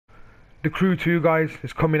The Crew 2, guys,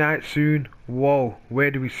 is coming out soon. Whoa,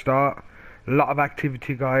 where do we start? A lot of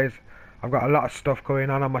activity, guys. I've got a lot of stuff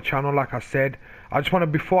going on my channel, like I said. I just want to,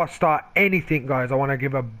 before I start anything, guys, I want to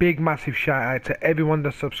give a big massive shout out to everyone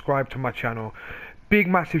that's subscribed to my channel. Big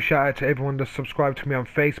massive shout out to everyone that's subscribed to me on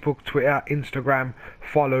Facebook, Twitter, Instagram,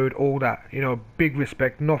 followed, all that. You know, big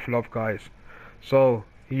respect, enough love, guys. So,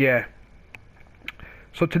 yeah.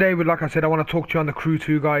 So today, like I said, I want to talk to you on the Crew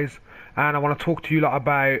 2, guys. And I want to talk to you lot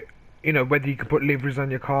about, you know, whether you can put liveries on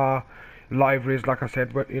your car, liveries, like I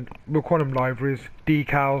said, we'll call them liveries,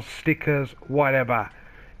 decals, stickers, whatever,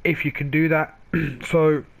 if you can do that.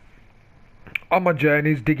 So, on my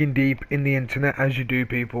journeys, digging deep in the internet, as you do,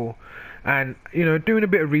 people, and, you know, doing a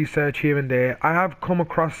bit of research here and there, I have come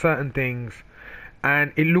across certain things,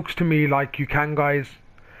 and it looks to me like you can, guys.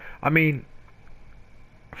 I mean,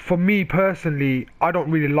 for me personally, I don't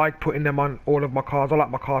really like putting them on all of my cars. I like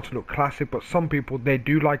my car to look classic, but some people, they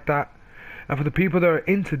do like that. And for the people that are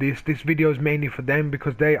into this video is mainly for them,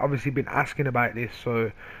 because they obviously been asking about this.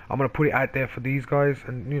 So I'm going to put it out there for these guys,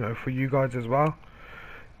 and, you know, for you guys as well.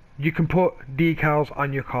 You can put decals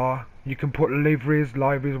on your car. You can put liveries,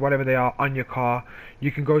 whatever they are, on your car.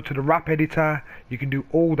 You can go to the wrap editor. You can do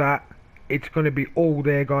all that. It's going to be all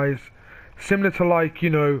there, guys. Similar to, like, you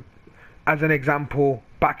know, as an example,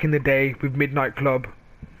 back in the day with Midnight Club,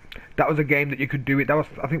 that was a game that you could do it. That was,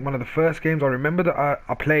 I think, one of the first games I remember that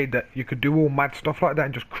I played, that you could do all mad stuff like that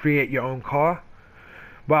and just create your own car.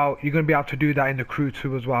 Well, you're going to be able to do that in the Crew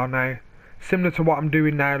 2 as well now. Similar to what I'm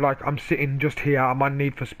doing now, like I'm sitting just here, I'm on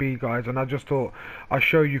Need for Speed, guys, and I just thought I'd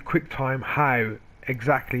show you quick time how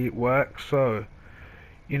exactly it works. So,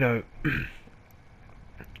 you know,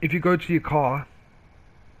 if you go to your car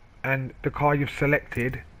and the car you've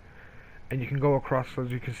selected, and you can go across, as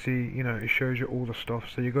you can see, you know, it shows you all the stuff.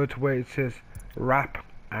 So you go to where it says wrap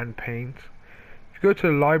and paint. If you go to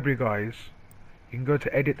the library, guys, you can go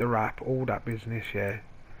to edit the wrap, all that business, yeah.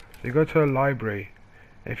 So you go to the library,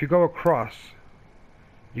 and if you go across,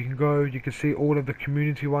 you can see all of the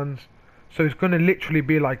community ones. So it's going to literally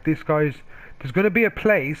be like this, guys. There's going to be a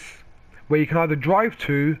place where you can either drive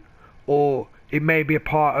to, or it may be a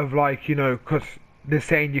part of, like, you know, because they're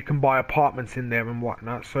saying you can buy apartments in there and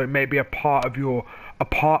whatnot, so it may be a part of your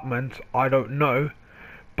apartment, I don't know.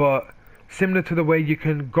 But similar to the way you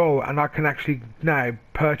can go, and I can actually now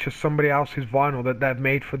purchase somebody else's vinyl that they've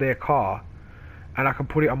made for their car, and I can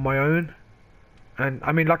put it on my own. And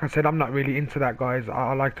I mean, like I said, I'm not really into that, guys.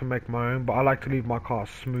 I like to make my own, but I like to leave my car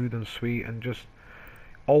smooth and sweet and just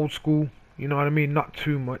old school, you know what I mean? Not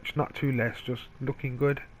too much, not too less, just looking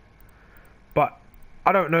good. But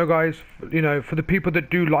I don't know, guys, you know, for the people that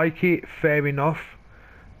do like it, fair enough.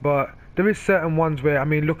 But there is certain ones where, I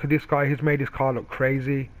mean, look at this guy, he's made his car look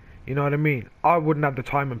crazy. You know what I mean? I wouldn't have the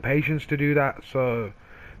time and patience to do that. So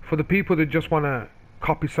for the people that just want to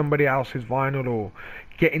copy somebody else's vinyl, or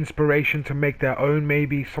get inspiration to make their own,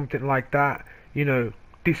 maybe something like that, you know,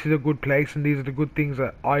 this is a good place, and these are the good things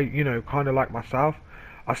that I, you know, kind of like myself.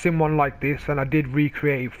 I seen one like this, and I did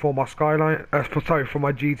recreate it for my Skyline, for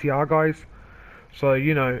my GTR, guys. So,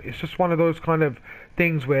 you know, it's just one of those kind of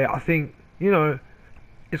things where I think, you know,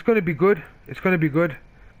 it's going to be good. It's going to be good.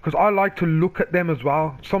 Because I like to look at them as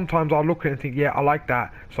well. Sometimes I'll look at it and think, yeah, I like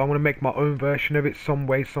that. So I'm going to make my own version of it some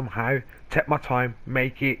way, somehow. Take my time,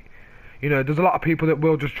 make it. You know, there's a lot of people that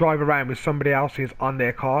will just drive around with somebody else's on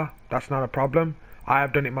their car. That's not a problem. I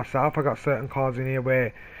have done it myself. I got certain cars in here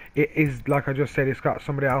where it is, like I just said, it's got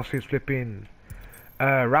somebody else's flipping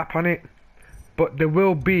wrap on it. But there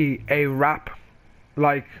will be a wrap.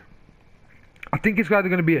 Like, I think it's either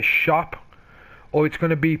going to be a shop, or it's going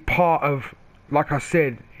to be part of, like I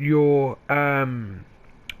said, your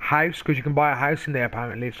house, because you can buy a house in there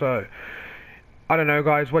apparently. So I don't know,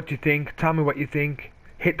 guys, what do you think? Tell me what you think.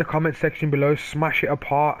 Hit the comment section below, smash it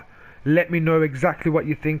apart, let me know exactly what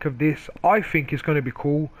you think of this. I think it's going to be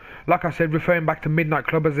cool. Like I said, referring back to Midnight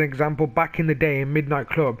Club as an example, back in the day in Midnight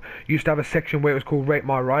Club, you used to have a section where it was called Rate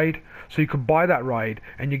My Ride, so you could buy that ride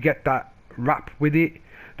and you get that wrap with it.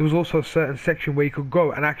 There was also a certain section where you could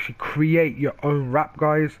go and actually create your own wrap,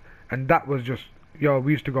 guys, and that was just, yo,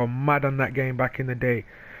 we used to go mad on that game back in the day.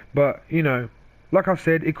 But, you know, like I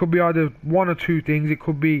said, it could be either one or two things. It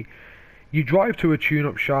could be you drive to a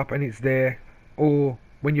tune-up shop and it's there, or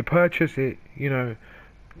when you purchase it, you know,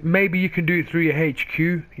 maybe you can do it through your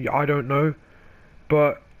HQ, I don't know,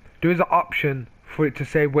 but there is an option for it to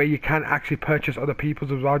say where you can actually purchase other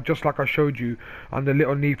people's as well, just like I showed you on the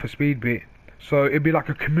little Need for Speed bit. So it'd be like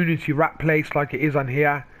a community wrap place like it is on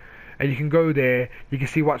here, and you can go there, you can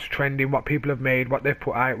see what's trending, what people have made, what they've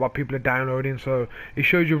put out, what people are downloading. So it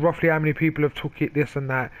shows you roughly how many people have took it, this and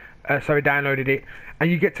that. downloaded it, and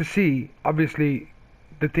you get to see obviously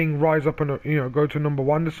the thing rise up and go to number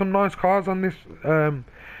one. There's some nice cars on this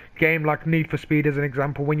game, like Need for Speed as an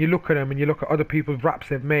example. When you look at them and you look at other people's wraps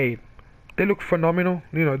they've made, they look phenomenal.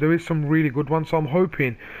 There is some really good ones. So I'm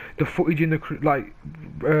hoping the footage in the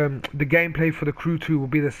the gameplay for the Crew 2 will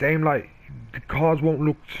be the same. Like the cars won't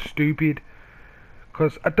look stupid,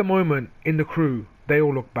 because at the moment in the Crew they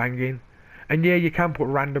all look banging. And yeah, you can put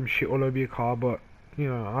random shit all over your car, but I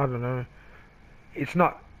don't know. It's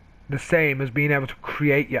not the same as being able to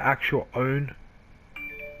create your actual own.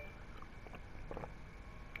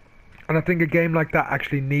 And I think a game like that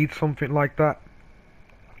actually needs something like that.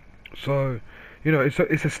 So,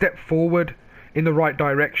 it's a step forward in the right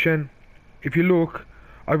direction. If you look,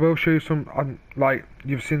 I will show you some, like,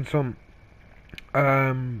 you've seen some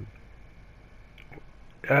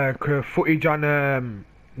footage on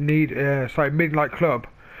Midnight Club.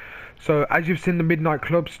 So as you've seen the Midnight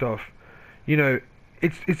Club stuff,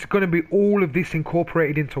 it's going to be all of this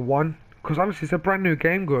incorporated into one. Because obviously it's a brand new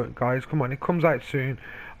game, guys. Come on, it comes out soon.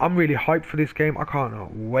 I'm really hyped for this game. I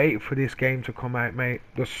can't wait for this game to come out, mate.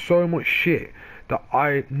 There's so much shit that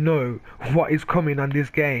I know what is coming on this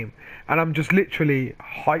game, and I'm just literally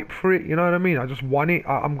hyped for it. You know what I mean? I just want it.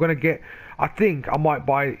 I'm gonna get. I think I might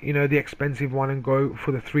buy, the expensive one and go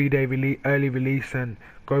for the 3-day early release and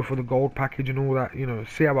go for the gold package and all that.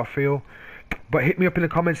 See how I feel. But hit me up in the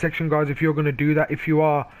comment section, guys, if you're gonna do that. If you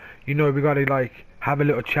are, we gotta have a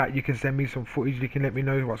little chat. You can send me some footage. You can let me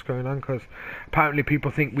know what's going on, because apparently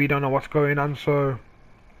people think we don't know what's going on. So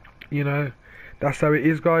that's how it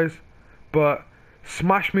is, guys. But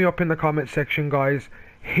smash me up in the comment section, guys.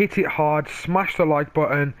 Hit it hard. Smash the like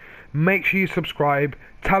button. Make sure you subscribe.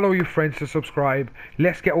 Tell all your friends to subscribe.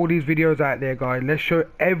 Let's get all these videos out there, guys. Let's show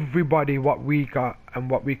everybody what we got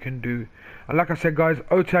and what we can do. And like I said, guys,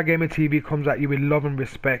 OTRgamerTV comes at you with love and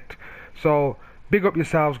respect. So big up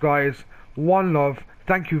yourselves, guys. One love.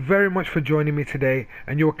 Thank you very much for joining me today,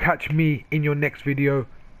 and you'll catch me in your next video.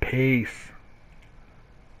 Peace.